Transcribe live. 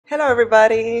Hello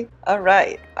everybody!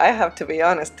 Alright, I have to be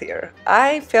honest here.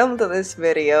 I filmed this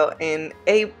video in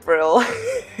April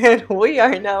and we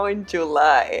are now in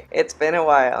July. It's been a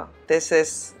while. This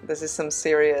is some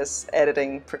serious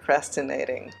editing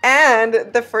procrastinating.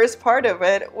 And the first part of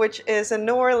it, which is a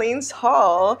New Orleans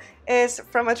haul, is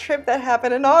from a trip that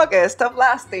happened in August of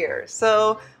last year.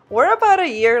 So we're about a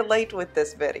year late with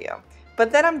this video.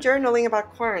 But then I'm journaling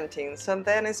about quarantine, so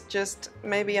then it's just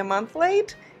maybe a month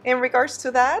late in regards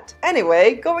to that.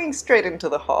 Anyway, going straight into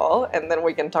the haul, and then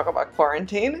we can talk about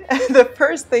quarantine. The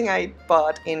first thing I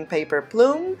bought in Papier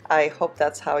Plume, I hope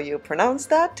that's how you pronounce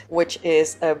that, which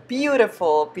is a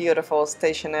beautiful, beautiful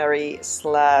stationery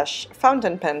slash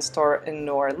fountain pen store in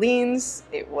New Orleans.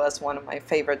 It was one of my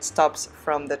favorite stops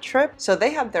from the trip. So they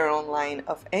have their own line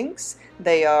of inks.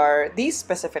 These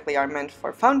specifically are meant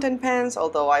for fountain pens,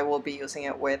 although I will be using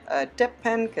it with a dip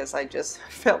pen because I just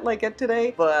felt like it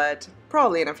today. But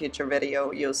probably in a future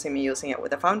video you'll see me using it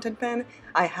with a fountain pen.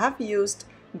 I have used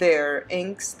their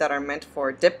inks that are meant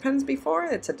for dip pens before.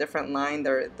 It's a different line.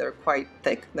 They're quite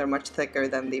thick. They're much thicker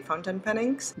than the fountain pen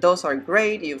inks. Those are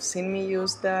great. You've seen me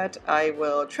use that. I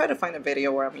will try to find a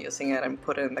video where I'm using it and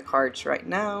put it in the cards right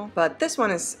now. But this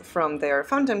one is from their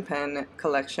fountain pen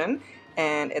collection,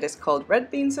 and it is called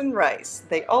Red Beans and Rice.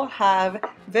 They all have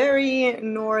very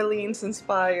New Orleans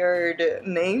inspired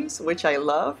names, which I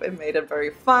love. It made it very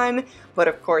fun, but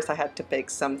of course I had to pick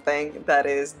something that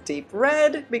is deep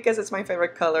red because it's my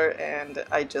favorite color and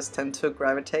I just tend to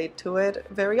gravitate to it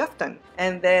very often.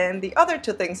 And then the other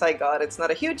two things I got, it's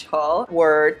not a huge haul,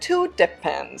 were two dip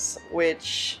pens,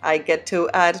 which I get to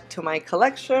add to my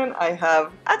collection. I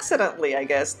have accidentally, I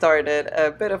guess, started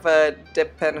a bit of a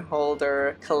dip pen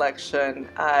holder collection.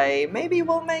 I maybe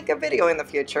will make a video in the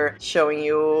future showing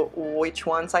you which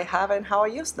ones I have and how I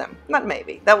use them. Not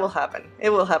maybe, that will happen. It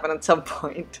will happen at some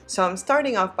point. So I'm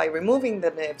starting off by removing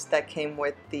the nibs that came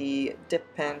with the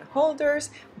dip pen holders.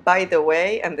 By the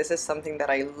way, and this is something that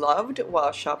I loved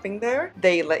while shopping there,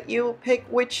 they let you pick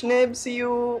which nibs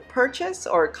you purchase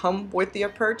or come with your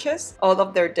purchase. All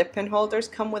of their dip pen holders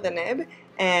come with a nib.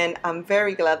 And I'm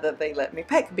very glad that they let me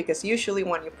pick, because usually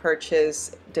when you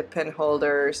purchase dip pen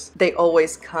holders, they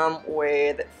always come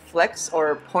with flex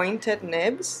or pointed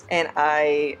nibs. And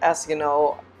I, as you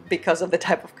know, because of the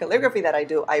type of calligraphy that I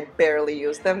do, I barely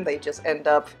use them. They just end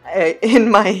up in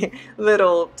my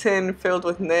little tin filled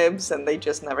with nibs and they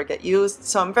just never get used.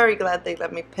 So I'm very glad they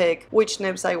let me pick which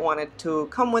nibs I wanted to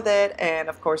come with it. And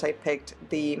of course I picked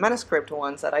the manuscript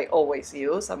ones that I always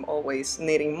use. I'm always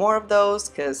needing more of those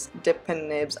because dip pen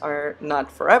nibs are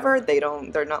not forever.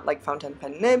 They're not like fountain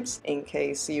pen nibs, in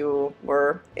case you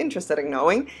were interested in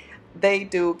knowing. They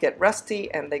do get rusty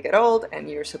and they get old, and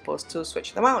you're supposed to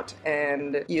switch them out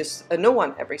and use a new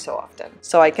one every so often.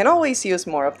 So I can always use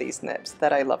more of these nibs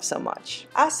that I love so much.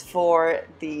 As for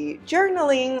the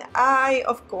journaling, I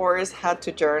of course had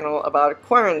to journal about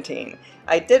quarantine.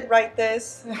 I did write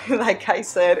this, like I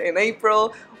said, in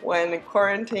April, when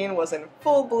quarantine was in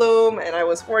full bloom and I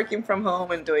was working from home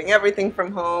and doing everything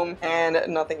from home and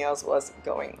nothing else was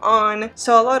going on.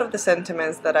 So a lot of the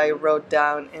sentiments that I wrote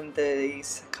down in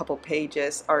these couple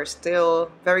pages are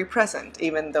still very present,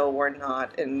 even though we're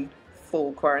not in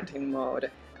full quarantine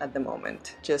mode at the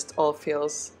moment. Just all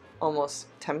feels almost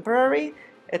temporary.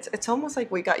 It's almost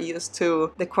like we got used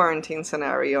to the quarantine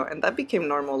scenario and that became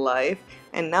normal life,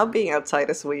 and now being outside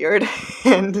is weird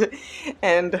and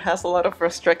has a lot of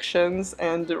restrictions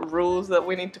and rules that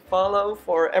we need to follow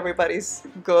for everybody's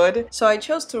good. So I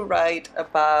chose to write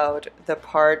about the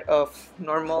part of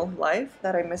normal life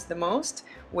that I miss the most,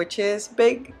 which is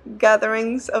big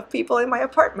gatherings of people in my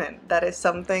apartment. That is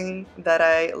something that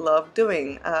I love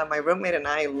doing. My roommate and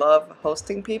I love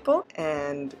hosting people,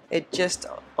 and it just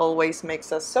always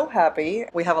makes us so happy.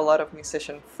 We have a lot of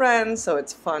musician friends, so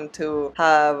it's fun to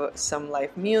have some live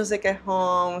music at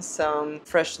home, some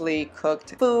freshly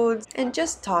cooked foods, and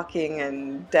just talking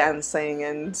and dancing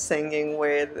and singing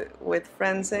with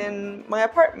friends in my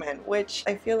apartment, which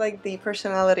I feel like the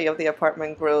personality of the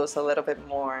apartment grows a little bit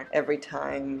more every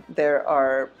time there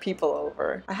are people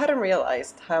over. I hadn't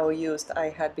realized how used I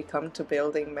had become to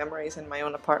building memories in my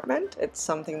own apartment. It's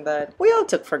something that we all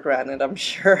took for granted, I'm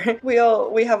sure. We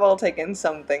have all taken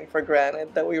something for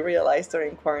granted that we realized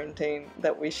during quarantine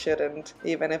that we shouldn't,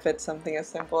 even if it's something as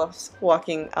simple as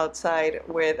walking outside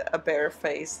with a bare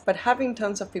face. But having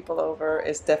tons of people over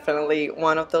is definitely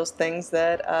one of those things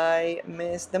that I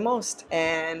miss the most.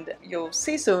 And you'll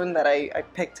see soon that I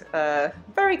picked a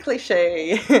very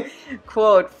cliche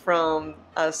quote from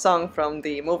a song from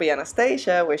the movie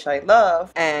Anastasia, which I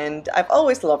love, and I've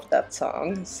always loved that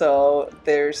song. So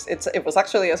it was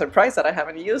actually a surprise that I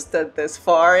haven't used it this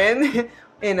far in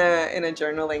in a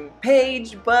journaling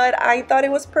page, but I thought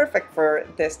it was perfect for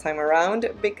this time around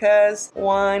because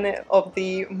one of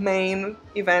the main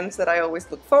events that I always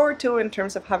look forward to in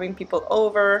terms of having people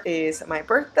over is my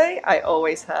birthday. I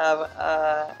always have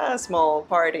a small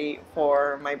party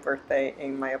for my birthday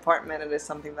in my apartment. It is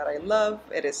something that I love.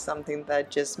 It is something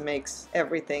that just makes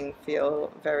everything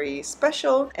feel very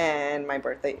special, and my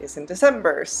birthday is in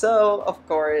December, so of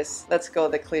course let's go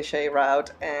the cliche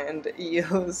route and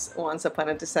use Once Upon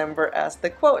a December as the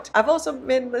quote. I've also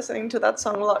been listening to that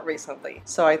song a lot recently,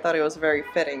 so I thought it was very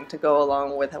fitting to go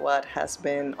along with what has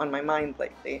been on my mind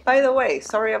lately. By the way,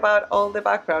 sorry about all the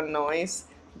background noise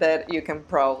that you can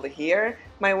probably hear.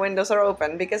 My windows are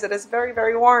open because it is very,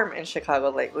 very warm in Chicago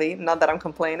lately. Not that I'm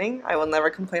complaining. I will never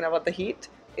complain about the heat.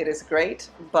 It is great,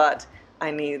 but I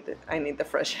need the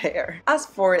fresh air. As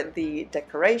for the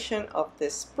decoration of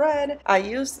this spread, I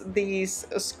used these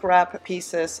scrap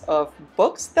pieces of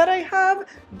books that I have.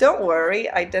 Don't worry,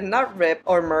 I did not rip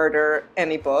or murder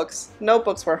any books. No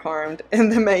books were harmed in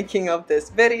the making of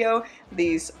this video.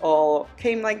 These all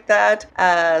came like that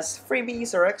as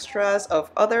freebies or extras of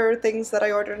other things that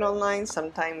I ordered online.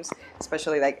 Sometimes,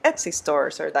 especially like Etsy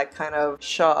stores or that kind of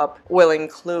shop, will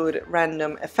include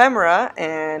random ephemera,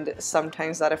 and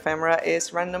sometimes that ephemera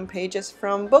is random pages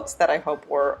from books that I hope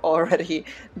were already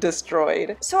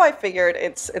destroyed. So I figured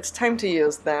it's time to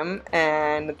use them,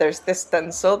 and there's this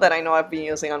stencil that I know I've been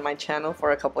using on my channel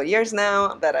for a couple of years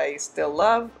now that I still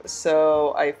love,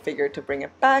 so I figured to bring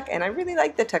it back, and I really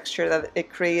like the texture that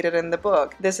it created in the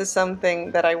book. This is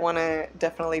something that I want to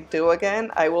definitely do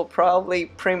again. I will probably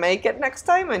pre-make it next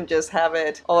time and just have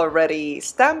it already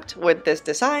stamped with this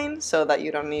design so that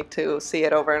you don't need to see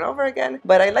it over and over again.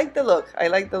 But I like the look. I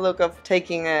like the look of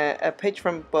taking a page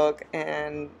from a book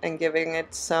and giving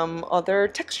it some other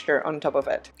texture on top of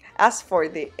it. As for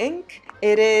the ink,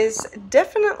 it is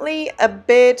definitely a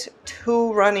bit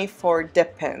too runny for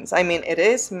dip pens. I mean, it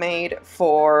is made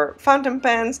for fountain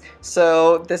pens,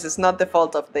 so this is not the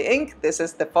fault of the ink. This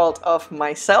is the fault of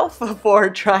myself for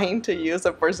trying to use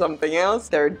it for something else.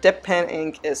 Their dip pen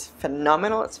ink is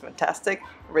phenomenal. It's fantastic.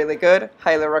 Really good,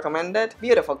 highly recommended,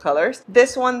 beautiful colors.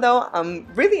 This one though, I'm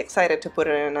really excited to put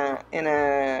it in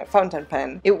a fountain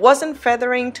pen. It wasn't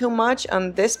feathering too much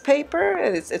on this paper.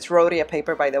 It's Rhodia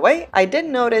paper, by the way. I did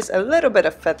notice a little bit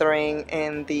of feathering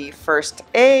in the first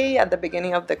A at the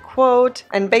beginning of the quote,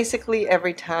 and basically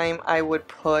every time I would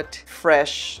put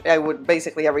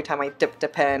basically every time I dipped the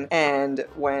pen and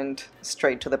went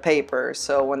straight to the paper.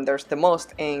 So when there's the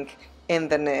most ink in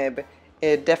the nib,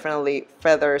 it definitely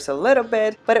feathers a little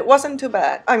bit, but it wasn't too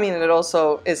bad. I mean, it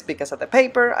also is because of the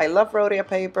paper. I love Rhodia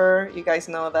paper. You guys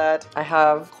know that. I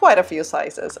have quite a few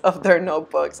sizes of their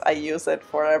notebooks. I use it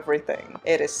for everything.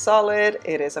 It is solid.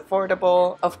 It is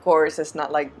affordable. Of course, it's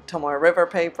not like Tomoe River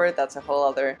paper. That's a whole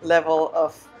other level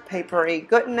of papery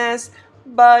goodness,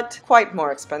 but quite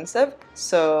more expensive.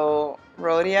 So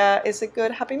Rhodia is a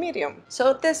good happy medium.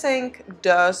 So this ink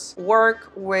does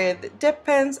work with dip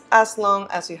pens as long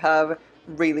as you have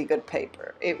really good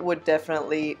paper. It would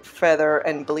definitely feather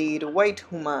and bleed way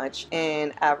too much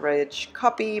in average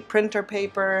copy printer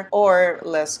paper or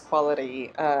less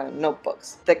quality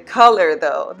notebooks. The color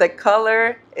though, the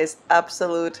color is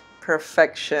absolute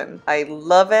perfection. I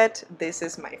love it. This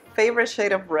is my favorite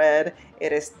shade of red.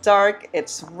 It is dark,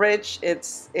 it's rich,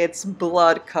 it's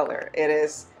blood color. It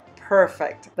is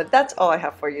perfect. But that's all I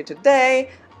have for you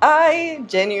today. I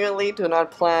genuinely do not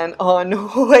plan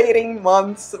on waiting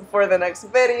months for the next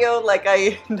video like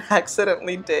I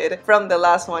accidentally did from the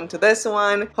last one to this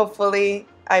one. Hopefully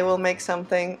I will make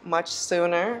something much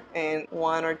sooner, in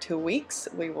 1 or 2 weeks.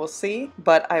 We will see.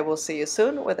 But I will see you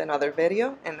soon with another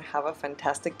video, and have a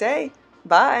fantastic day.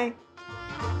 Bye!